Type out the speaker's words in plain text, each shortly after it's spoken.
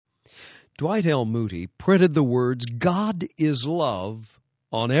Dwight L. Moody printed the words, "God is love,"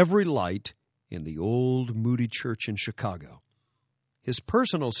 on every light in the old Moody Church in Chicago. His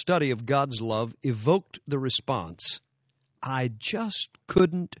personal study of God's love evoked the response, "I just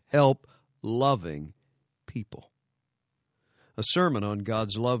couldn't help loving people." A sermon on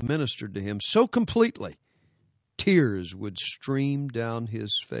God's love ministered to him so completely, tears would stream down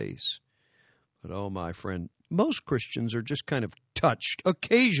his face. But oh, my friend, most Christians are just kind of touched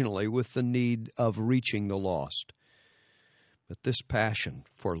occasionally with the need of reaching the lost. But this passion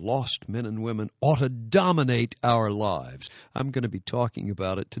for lost men and women ought to dominate our lives. I'm going to be talking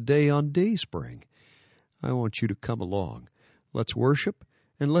about it today on Dayspring. I want you to come along. Let's worship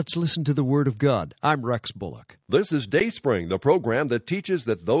and let's listen to the Word of God. I'm Rex Bullock. This is Dayspring, the program that teaches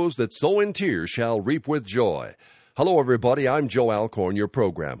that those that sow in tears shall reap with joy. Hello, everybody. I'm Joe Alcorn, your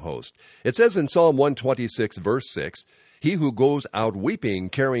program host. It says in Psalm 126, verse 6, "He who goes out weeping,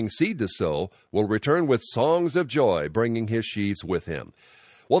 carrying seed to sow, will return with songs of joy, bringing his sheaves with him."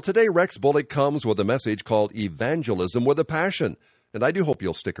 Well, today Rex Bullock comes with a message called Evangelism with a Passion. And I do hope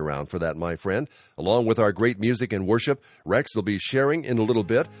you'll stick around for that, my friend. Along with our great music and worship, Rex will be sharing in a little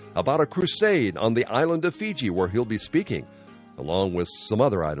bit about a crusade on the island of Fiji where he'll be speaking, along with some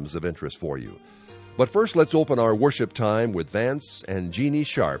other items of interest for you. But first, let's open our worship time with Vance and Jeannie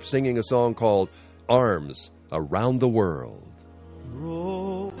Sharp singing a song called Arms Around the World.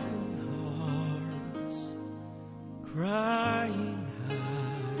 Broken hearts, crying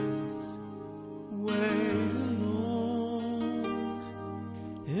eyes, wait alone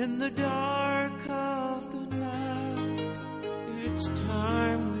in the dark of the night. It's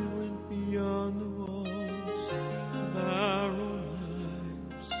time we went beyond the walls of our own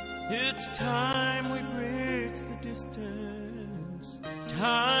lives. It's time we bridged the distance.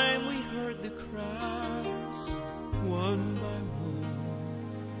 Time we heard the cries, one by one,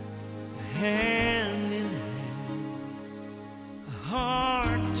 hand in hand, a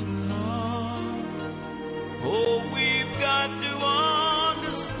heart to heart. Oh, we've got to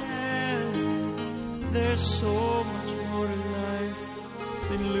understand there's so much more to life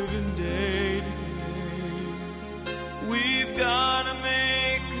than living day to day. We've got to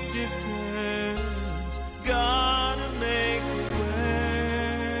make a difference, gotta make a way.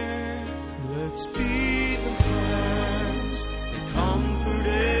 Let's be the hands that comfort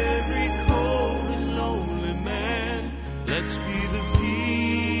every cold and lonely man. Let's be the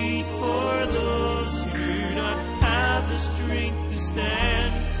feet for those who do not have the strength to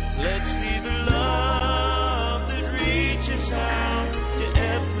stand. Let's be the love that reaches out to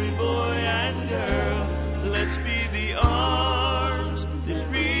every boy and girl. Let's be the arms that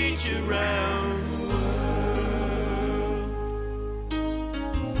reach around the world.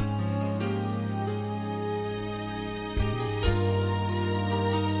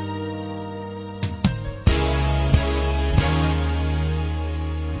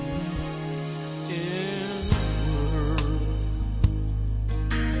 In a world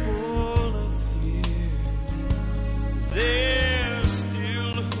full of fear, there's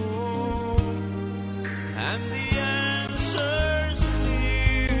still hope, and the answer's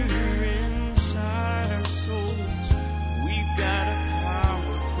clear inside our souls. We've got a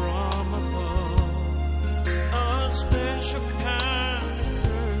power from above, a special kind of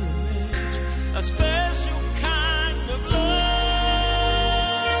courage, a special kind of love.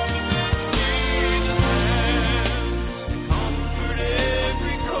 Let's be the hands that comfort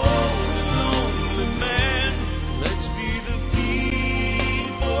every cold and lonely man. Let's be the feet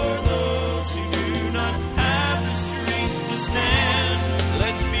for those who do not have the strength to stand.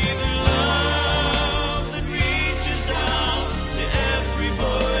 Let's be the love that reaches out to every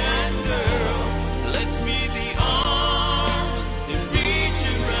boy and girl. Let's be the arms that reach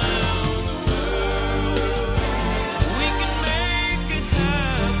around the world.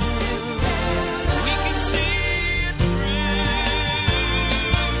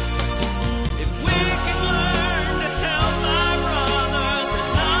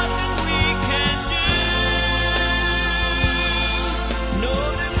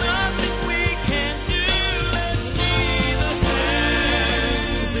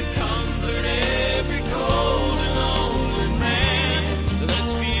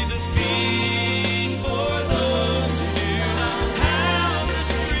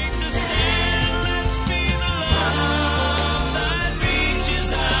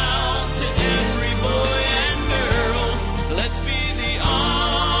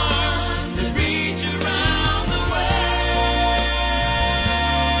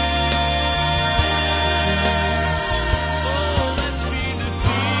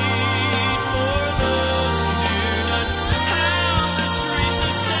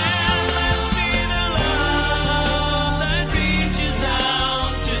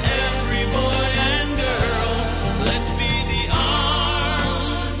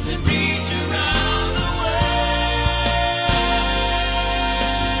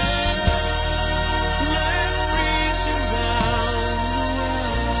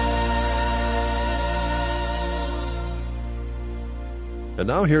 And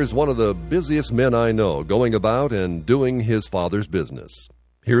now here's one of the busiest men I know, going about and doing his Father's business.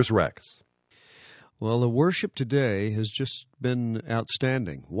 Here's Rex. Well, the worship today has just been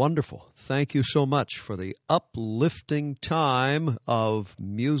outstanding, wonderful. Thank you so much for the uplifting time of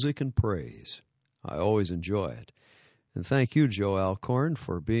music and praise. I always enjoy it. And thank you, Joe Alcorn,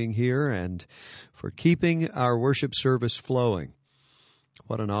 for being here and for keeping our worship service flowing.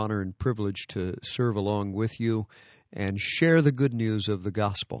 What an honor and privilege to serve along with you and share the good news of the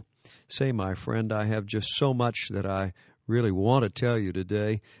gospel. Say, my friend, I have just so much that I really want to tell you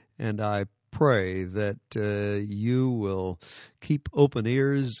today, and I pray that you will keep open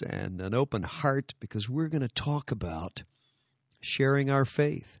ears and an open heart, because we're going to talk about sharing our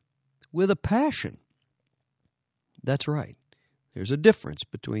faith with a passion. That's right. There's a difference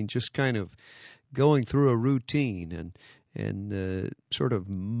between just kind of going through a routine and sort of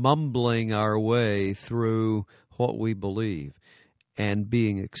mumbling our way through what we believe, and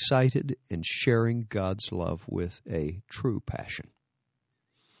being excited and sharing God's love with a true passion.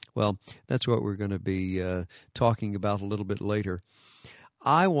 Well, that's what we're going to be talking about a little bit later.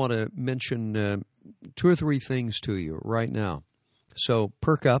 I want to mention two or three things to you right now. So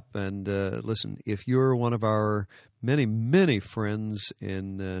perk up and listen. If you're one of our many, many friends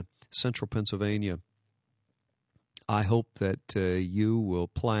in central Pennsylvania, I hope that you will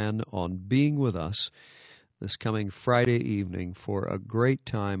plan on being with us this coming Friday evening for a great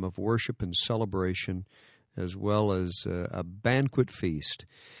time of worship and celebration, as well as a banquet feast.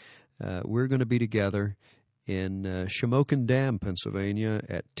 We're going to be together in Shamokin Dam, Pennsylvania,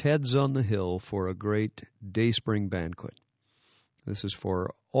 at Ted's on the Hill for a great Dayspring banquet. This is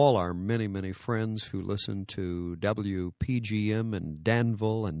for all our many, many friends who listen to WPGM in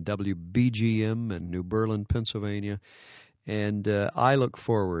Danville and WBGM in New Berlin, Pennsylvania. And I look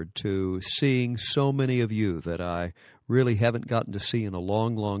forward to seeing so many of you that I really haven't gotten to see in a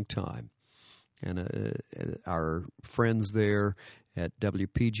long, long time. And our friends there at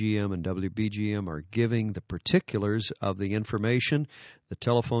WPGM and WBGM are giving the particulars of the information, the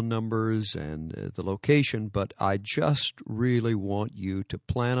telephone numbers, and the location. But I just really want you to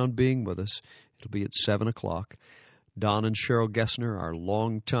plan on being with us. It'll be at 7 o'clock. Don and Cheryl Gessner, our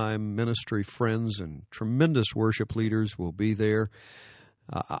longtime ministry friends and tremendous worship leaders, will be there.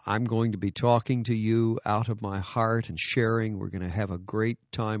 I'm going to be talking to you out of my heart and sharing. We're going to have a great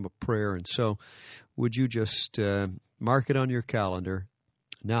time of prayer. And so would you just mark it on your calendar.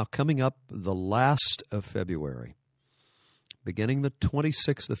 Now, coming up the last of February, beginning the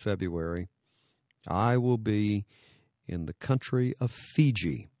 26th of February, I will be in the country of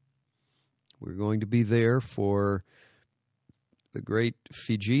Fiji. We're going to be there for the great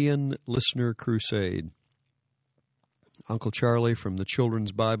Fijian Listener Crusade. Uncle Charlie from the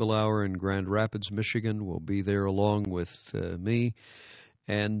Children's Bible Hour in Grand Rapids, Michigan, will be there along with me.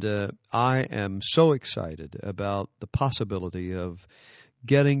 And I am so excited about the possibility of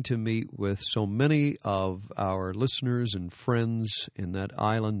getting to meet with so many of our listeners and friends in that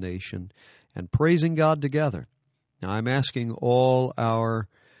island nation and praising God together. Now, I'm asking all our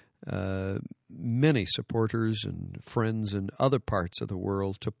many supporters and friends in other parts of the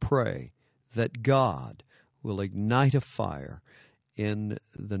world to pray that God will ignite a fire in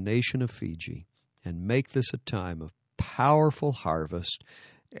the nation of Fiji and make this a time of powerful harvest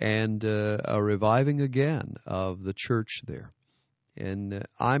and a reviving again of the church there. And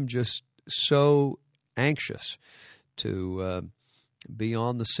I'm just so anxious to be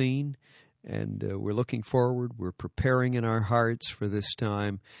on the scene, and we're looking forward. We're preparing in our hearts for this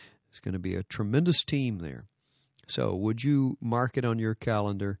time. There's going to be a tremendous team there. So would you mark it on your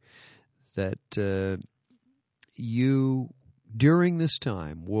calendar that you, during this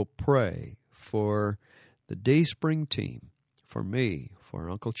time, will pray for the Dayspring team, for me, for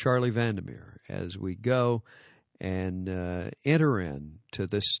Uncle Charlie Vandermeer, as we go and enter into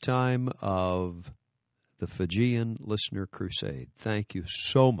this time of the Fijian Listener Crusade. Thank you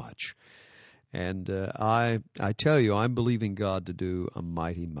so much. And I tell you, I'm believing God to do a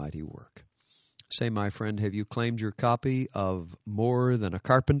mighty, mighty work. Say, my friend, have you claimed your copy of More Than a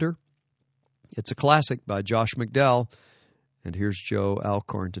Carpenter? It's a classic by Josh McDowell. And here's Joe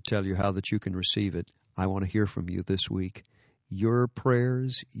Alcorn to tell you how that you can receive it. I want to hear from you this week. Your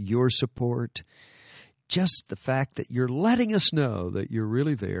prayers, your support, just the fact that you're letting us know that you're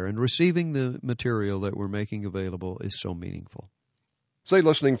really there and receiving the material that we're making available is so meaningful. Say,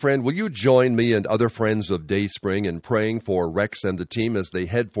 listening friend, will you join me and other friends of Dayspring in praying for Rex and the team as they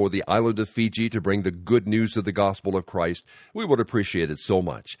head for the island of Fiji to bring the good news of the gospel of Christ? We would appreciate it so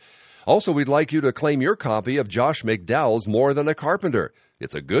much. Also, we'd like you to claim your copy of Josh McDowell's More Than a Carpenter.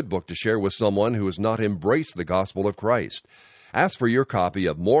 It's a good book to share with someone who has not embraced the gospel of Christ. Ask for your copy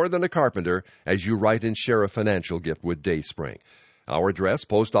of More Than a Carpenter as you write and share a financial gift with Dayspring. Our address,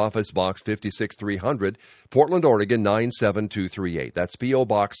 Post Office Box 56300, Portland, Oregon 97238. That's P.O.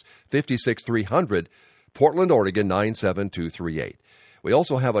 Box 56300, Portland, Oregon 97238. We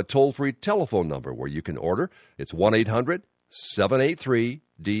also have a toll-free telephone number where you can order. It's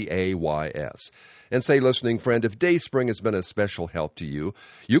 1-800-783-DAYS. And say, listening friend, if Dayspring has been a special help to you,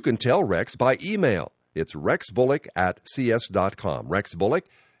 you can tell Rex by email. It's rexbullock@cs.com.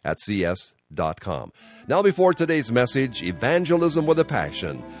 rexbullock@cs.com. Now, before today's message, Evangelism with a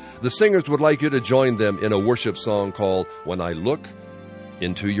Passion, the singers would like you to join them in a worship song called When I Look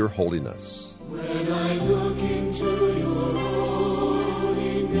into Your Holiness. When I look into your holiness,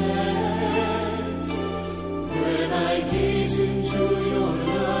 when I gaze into your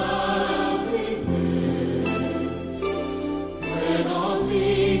loveliness, when all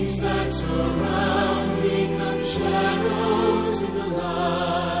things that surround me come shadows in the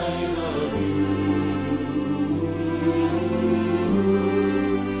light of you,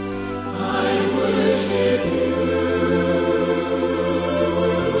 I worship you.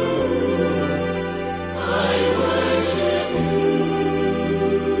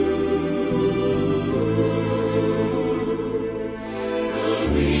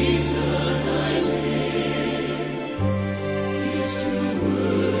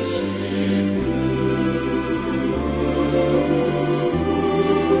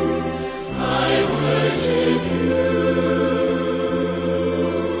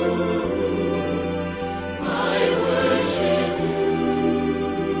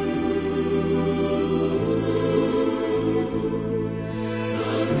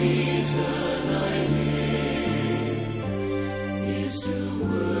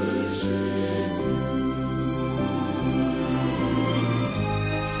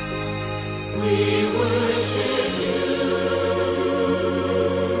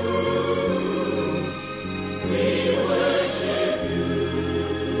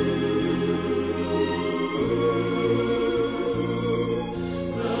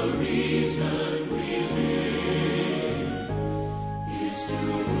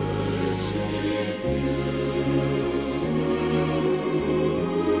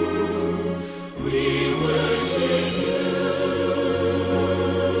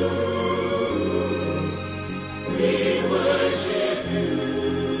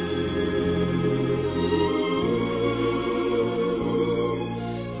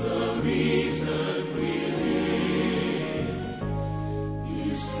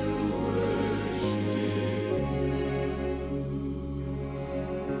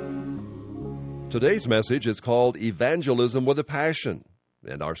 Today's message is called Evangelism with a Passion,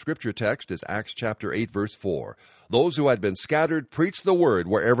 and our scripture text is Acts chapter 8, verse 4. Those who had been scattered preached the word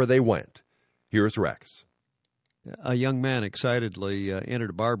wherever they went. Here's Rex. A young man excitedly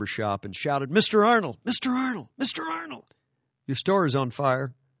entered a barber shop and shouted, "Mr. Arnold! Mr. Arnold! Mr. Arnold! Your store is on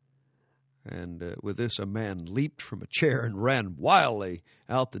fire." And with this, a man leaped from a chair and ran wildly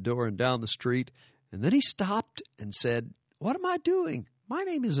out the door and down the street. And then he stopped and said, "What am I doing? My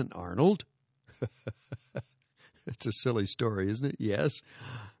name isn't Arnold." It's a silly story, isn't it? Yes.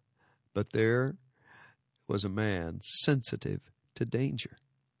 But there was a man sensitive to danger.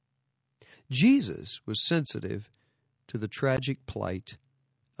 Jesus was sensitive to the tragic plight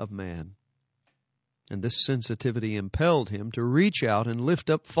of man. And this sensitivity impelled him to reach out and lift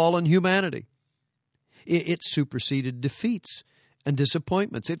up fallen humanity. It superseded defeats and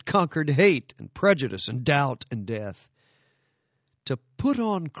disappointments. It conquered hate and prejudice and doubt and death. To put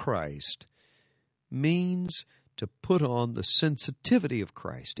on Christ means to put on the sensitivity of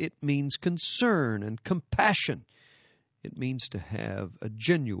Christ. It means concern and compassion. It means to have a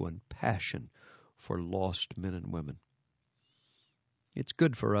genuine passion for lost men and women. It's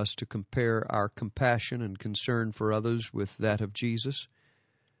good for us to compare our compassion and concern for others with that of Jesus.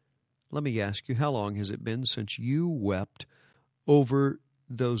 Let me ask you, how long has it been since you wept over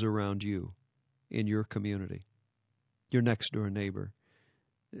those around you in your community, your next door neighbor,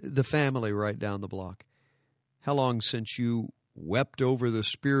 the family right down the block? How long since you wept over the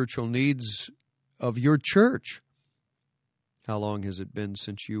spiritual needs of your church? How long has it been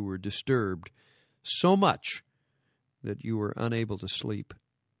since you were disturbed so much that you were unable to sleep?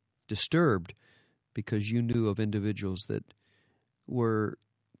 Disturbed because you knew of individuals that were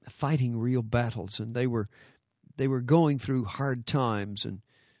fighting real battles, and they were going through hard times, and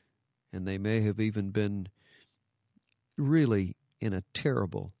they may have even been really in a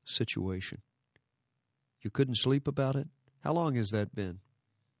terrible situation. You couldn't sleep about it? How long has that been?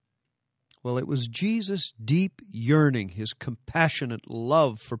 Well, it was Jesus' deep yearning, his compassionate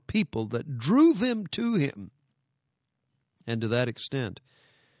love for people that drew them to him. And to that extent,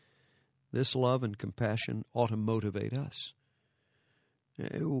 this love and compassion ought to motivate us.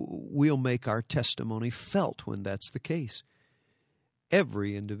 We'll make our testimony felt when that's the case.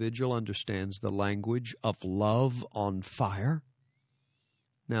 Every individual understands the language of love on fire.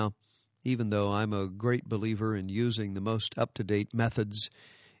 Now, even though I'm a great believer in using the most up-to-date methods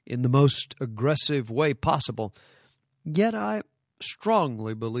in the most aggressive way possible, yet I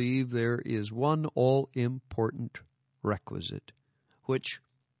strongly believe there is one all-important requisite, which,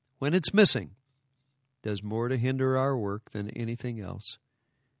 when it's missing, does more to hinder our work than anything else.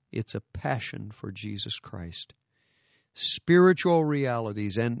 It's a passion for Jesus Christ, spiritual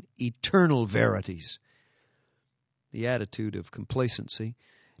realities, and eternal verities. The attitude of complacency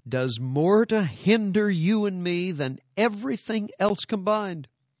does more to hinder you and me than everything else combined.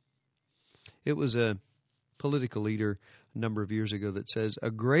 It was a political leader a number of years ago that says, a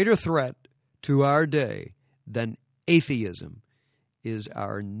greater threat to our day than atheism is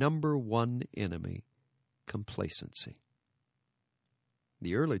our number one enemy, complacency.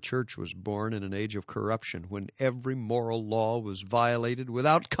 The early church was born in an age of corruption when every moral law was violated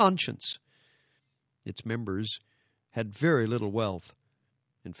without conscience. Its members had very little wealth.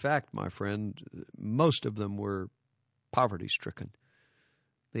 In fact, my friend, most of them were poverty-stricken.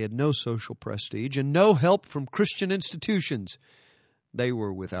 They had no social prestige and no help from Christian institutions. They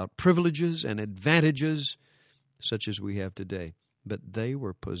were without privileges and advantages such as we have today. But they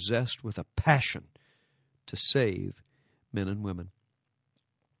were possessed with a passion to save men and women.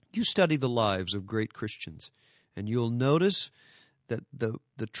 You study the lives of great Christians, and you'll notice that the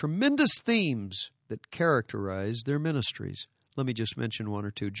tremendous themes that characterize their ministries. Let me just mention one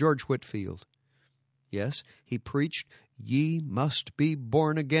or two. George Whitefield. Yes, he preached, "Ye must be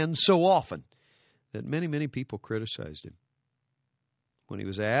born again," so often that many people criticized him. When he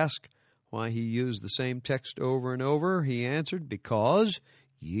was asked why he used the same text over and over, he answered, "Because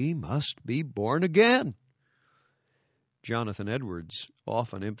ye must be born again." Jonathan Edwards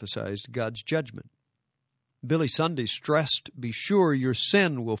often emphasized God's judgment. Billy Sunday stressed, "Be sure your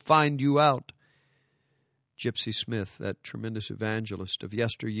sin will find you out." Gypsy Smith, that tremendous evangelist of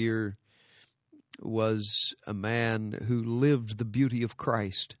yesteryear, was a man who lived the beauty of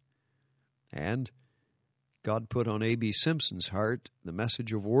Christ. And God put on A.B. Simpson's heart the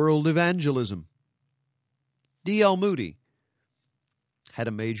message of world evangelism. D.L. Moody had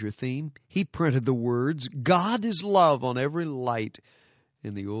a major theme. He printed the words, "God is love," on every light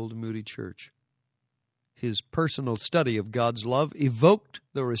in the old Moody Church. His personal study of God's love evoked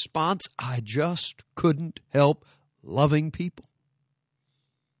the response, "I just couldn't help loving people."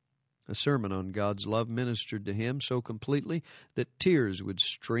 A sermon on God's love ministered to him so completely that tears would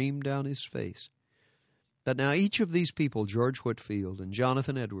stream down his face. But now each of these people, George Whitefield and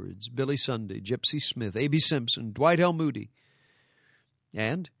Jonathan Edwards, Billy Sunday, Gypsy Smith, A.B. Simpson, Dwight L. Moody,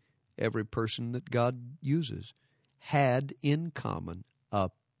 and every person that God uses, had in common a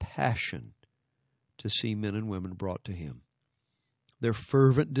passion to see men and women brought to Him. Their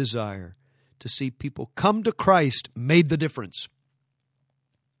fervent desire to see people come to Christ made the difference.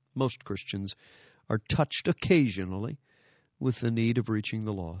 Most Christians are touched occasionally with the need of reaching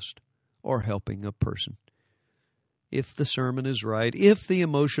the lost or helping a person. If the sermon is right, if the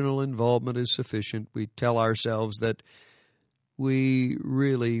emotional involvement is sufficient, we tell ourselves that we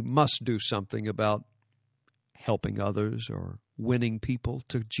really must do something about helping others or winning people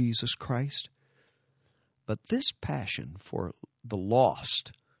to Jesus Christ. But this passion for the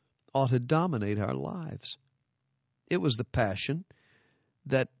lost ought to dominate our lives. It was the passion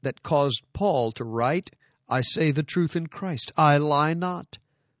that caused Paul to write, "I say the truth in Christ, I lie not,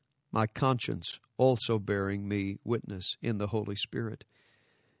 my conscience also bearing me witness in the Holy Spirit,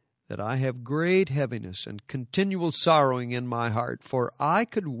 that I have great heaviness and continual sorrowing in my heart, for I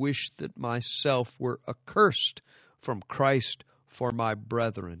could wish that myself were accursed from Christ for my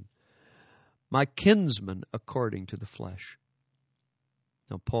brethren, my kinsmen according to the flesh."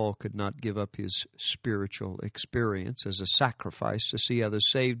 Now, Paul could not give up his spiritual experience as a sacrifice to see others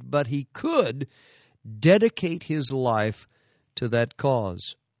saved, but he could dedicate his life to that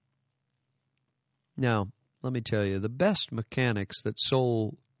cause. Now, let me tell you, the best mechanics that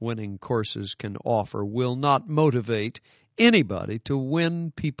soul-winning courses can offer will not motivate anybody to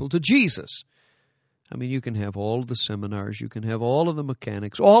win people to Jesus. I mean, you can have all of the seminars, you can have all of the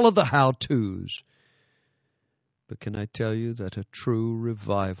mechanics, all of the how-tos. But can I tell you that a true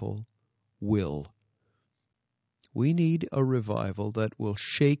revival will? We need a revival that will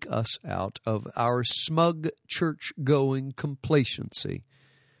shake us out of our smug church-going complacency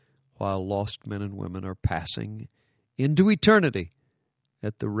while lost men and women are passing into eternity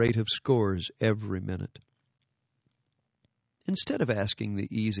at the rate of scores every minute. Instead of asking the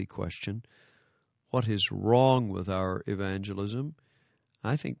easy question, what is wrong with our evangelism,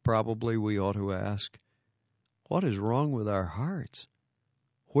 I think probably we ought to ask, what is wrong with our hearts?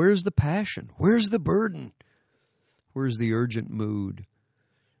 Where's the passion? Where's the burden? Where's the urgent mood?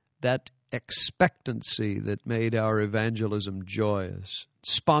 That expectancy that made our evangelism joyous,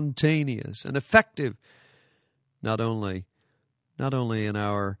 spontaneous, and effective, not only in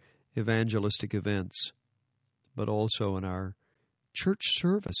our evangelistic events, but also in our church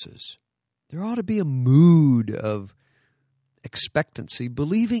services. There ought to be a mood of expectancy,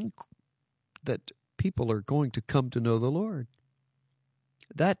 believing that people are going to come to know the Lord.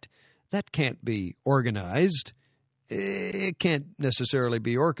 That can't be organized. It can't necessarily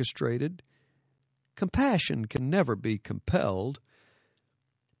be orchestrated. Compassion can never be compelled.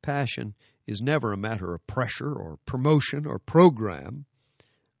 Passion is never a matter of pressure or promotion or program,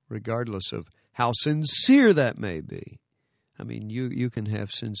 regardless of how sincere that may be. I mean, you can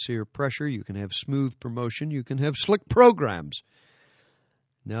have sincere pressure, you can have smooth promotion, you can have slick programs.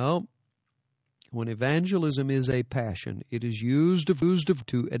 No, when evangelism is a passion, it is used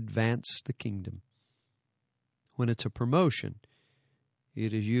to advance the kingdom. When it's a promotion,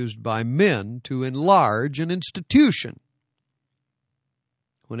 it is used by men to enlarge an institution.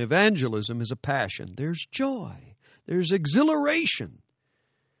 When evangelism is a passion, there's joy, there's exhilaration.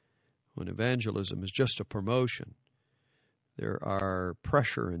 When evangelism is just a promotion, there are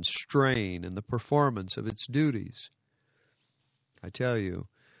pressure and strain in the performance of its duties. I tell you,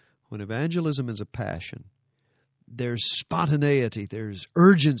 when evangelism is a passion, there's spontaneity, there's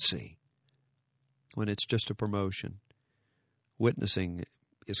urgency. When it's just a promotion, witnessing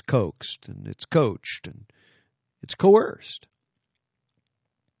is coaxed and it's coached and it's coerced.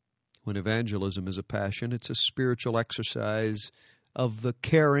 When evangelism is a passion, it's a spiritual exercise of the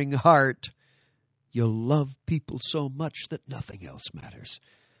caring heart. You'll love people so much that nothing else matters.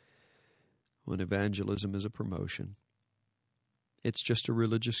 When evangelism is a promotion, it's just a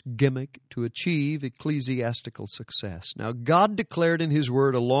religious gimmick to achieve ecclesiastical success. Now, God declared in His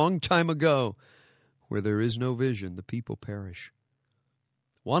Word a long time ago, where there is no vision, the people perish.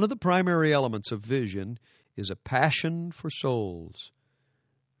 One of the primary elements of vision is a passion for souls.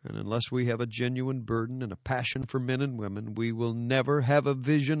 And unless we have a genuine burden and a passion for men and women, we will never have a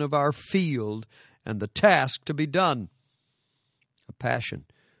vision of our field and the task to be done. A passion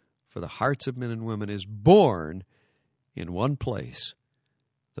for the hearts of men and women is born in one place,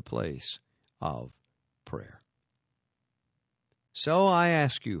 the place of prayer. So I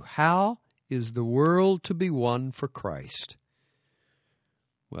ask you, how is the world to be won for Christ?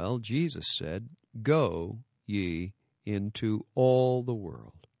 Well, Jesus said, "Go ye into all the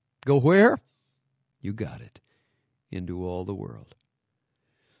world." Go where? You got it. Into all the world.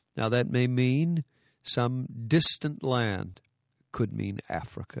 Now that may mean some distant land. It could mean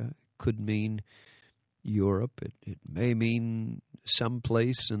Africa. It could mean Europe. It may mean some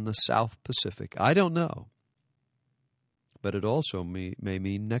place in the South Pacific. I don't know. But it also may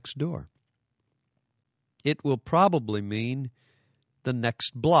mean next door. It will probably mean the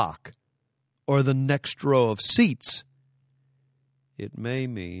next block or the next row of seats. It may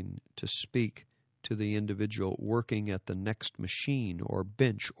mean to speak to the individual working at the next machine or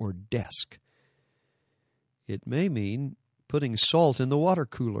bench or desk. It may mean putting salt in the water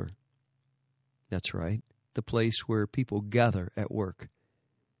cooler. That's right, the place where people gather at work.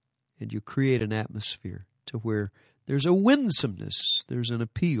 And you create an atmosphere to where there's a winsomeness, there's an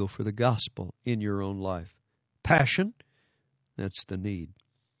appeal for the gospel in your own life. Passion, that's the need.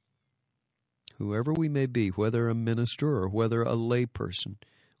 Whoever we may be, whether a minister or whether a lay person,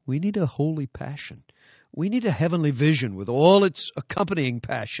 we need a holy passion. We need a heavenly vision with all its accompanying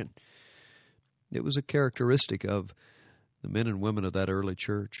passion. It was a characteristic of the men and women of that early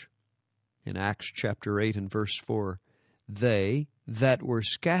church. In Acts chapter 8 and verse 4, they that were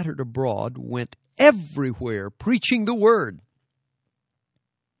scattered abroad went everywhere preaching the word.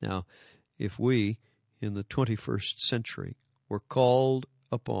 Now, if we in the 21st century were called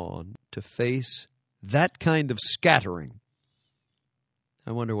upon to face that kind of scattering,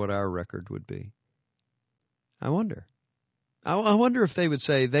 I wonder what our record would be. I wonder if they would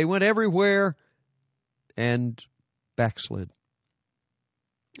say they went everywhere and backslid.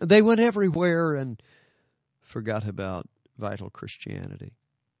 They went everywhere and forgot about vital Christianity.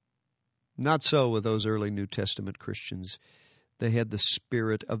 Not so with those early New Testament Christians. They had the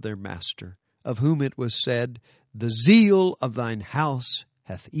spirit of their master, of whom it was said, "The zeal of thine house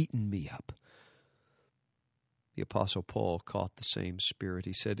hath eaten me up." The Apostle Paul caught the same spirit.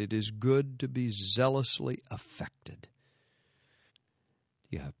 He said, "It is good to be zealously affected."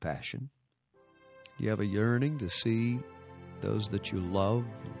 Do you have passion? Do you have a yearning to see those that you love,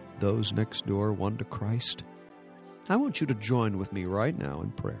 those next door, won to Christ. I want you to join with me right now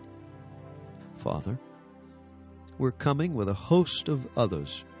in prayer. Father, we're coming with a host of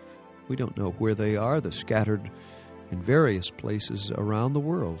others. We don't know where they are. They're scattered in various places around the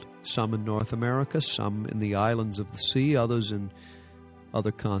world. Some in North America, some in the islands of the sea, others in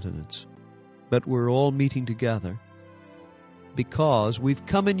other continents. But we're all meeting together because we've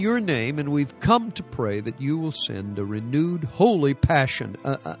come in your name, and we've come to pray that you will send a renewed, holy passion,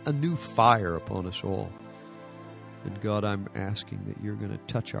 a new fire upon us all. And God, I'm asking that you're going to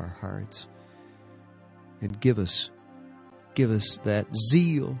touch our hearts and give us that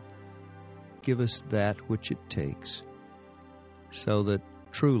zeal, give us that which it takes, so that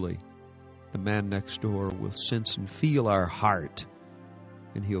truly the man next door will sense and feel our heart,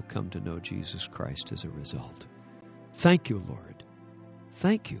 and he'll come to know Jesus Christ as a result. Thank you, Lord.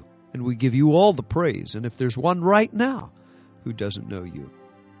 Thank you. And we give you all the praise. And if there's one right now who doesn't know you,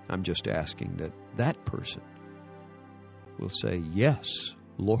 I'm just asking that that person will say, yes,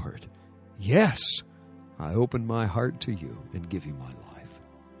 Lord, yes, I open my heart to you and give you my life.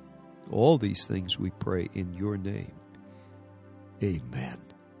 All these things we pray in your name. Amen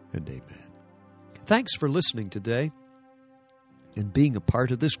and amen. Thanks for listening today and being a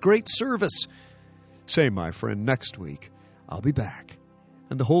part of this great service. Say, my friend, next week I'll be back,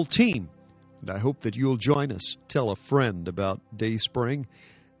 and the whole team, and I hope that you'll join us. Tell a friend about Dayspring,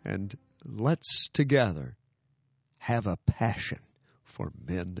 and let's together have a passion for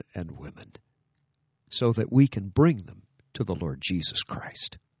men and women so that we can bring them to the Lord Jesus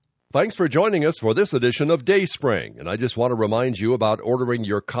Christ. Thanks for joining us for this edition of Dayspring, and I just want to remind you about ordering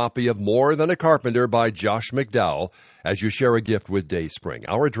your copy of More Than a Carpenter by Josh McDowell as you share a gift with Dayspring.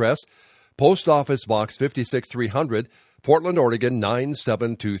 Our address, Post Office Box 56300, Portland, Oregon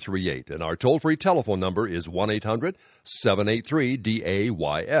 97238, and our toll-free telephone number is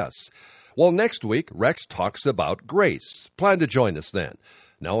 1-800-783-DAYS. Well, next week, Rex talks about grace. Plan to join us then.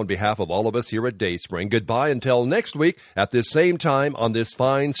 Now, on behalf of all of us here at Dayspring, goodbye until next week at this same time on this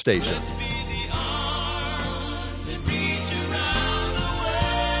fine station.